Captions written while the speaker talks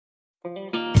It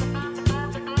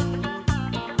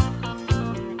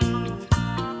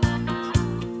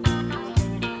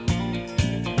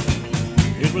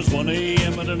was 1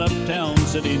 a.m. at an uptown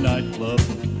city nightclub.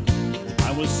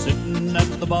 I was sitting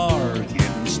at the bar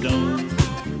getting stoned.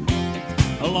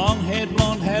 A long-haired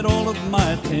blonde had all of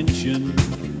my attention.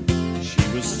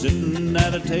 She was sitting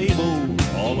at a table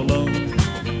all alone.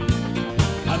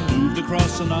 I moved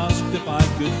across and asked if I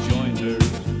could join her.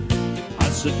 I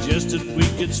suggested we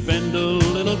could spend a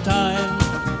little time.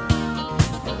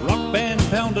 A rock band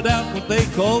pounded out what they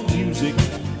called music.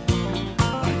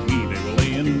 Like me, they were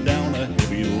laying down a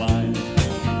heavy line.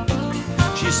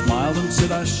 She smiled and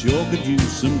said I sure could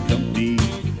use some company,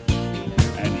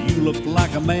 and you look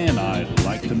like a man I'd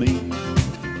like to meet.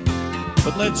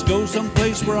 But let's go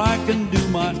someplace where I can do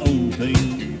my own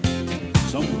thing,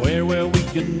 somewhere where we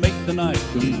can make the night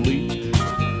complete.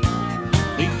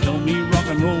 They tell me rock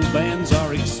and roll bands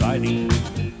are exciting,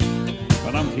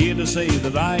 but I'm here to say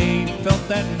that I ain't felt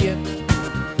that yet.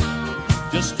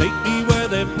 Just take me where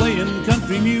they're playing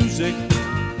country music,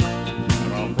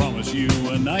 and I'll promise you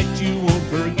a night you won't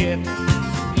forget.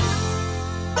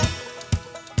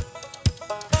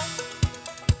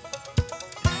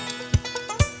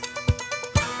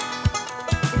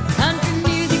 Country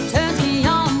music turns me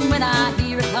on when I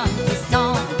hear a country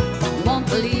song. You won't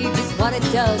believe just what it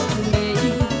does to me.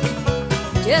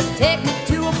 Just take me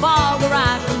to a bar where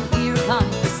I can hear a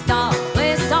country star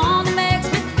play a song that makes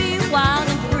me feel wild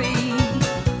and free.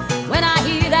 When I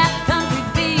hear that country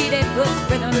beat, it puts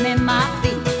rhythm in my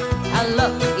feet. I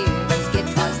love to hear these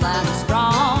guitars loud and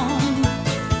strong.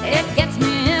 It gets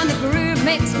me in the groove,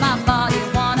 makes my body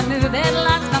wanna move. It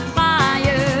lights my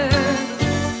fire.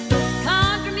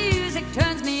 Country music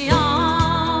turns me on.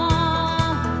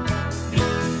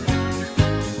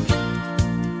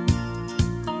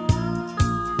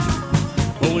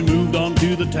 Well, we moved on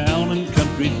to the town and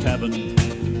country tavern.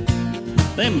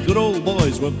 Them good old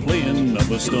boys were playing up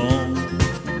a storm.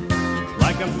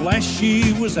 Like a flash,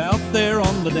 she was out there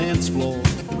on the dance floor.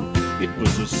 It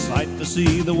was a sight to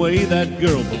see the way that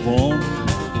girl performed.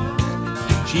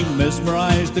 She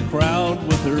mesmerized the crowd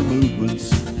with her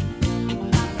movements,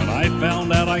 and I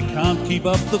found out I can't keep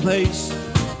up the pace.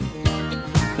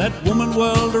 That woman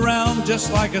whirled around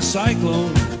just like a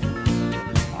cyclone.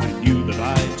 I knew that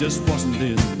I just wasn't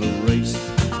in the race.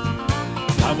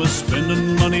 I was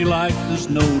spending money like there's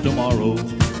no tomorrow.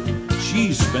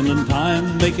 She's spending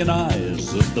time making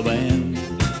eyes at the band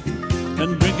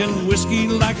and drinking whiskey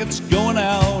like it's going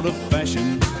out of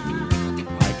fashion.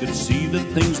 I could see that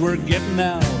things were getting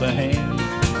out of hand.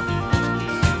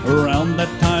 Around that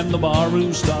time the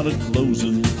barroom started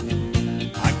closing.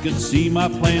 I could see my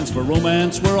plans for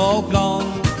romance were all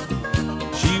gone.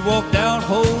 She walked out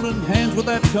holding hands with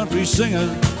that country singer,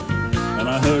 and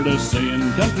I heard her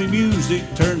saying country music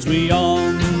turns me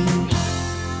on.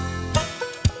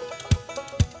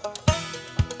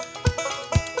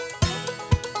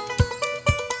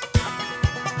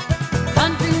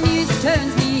 Country music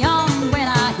turns me on when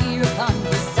I hear a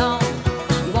country song.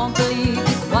 You won't believe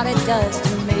just what it does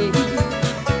to me.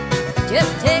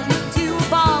 Just take me to a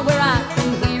bar where I can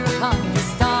hear a country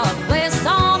star play a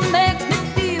song that makes me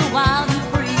feel wild and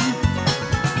free.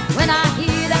 When I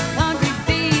hear that country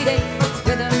beat, it puts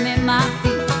rhythm in my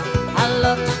feet. I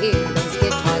love to hear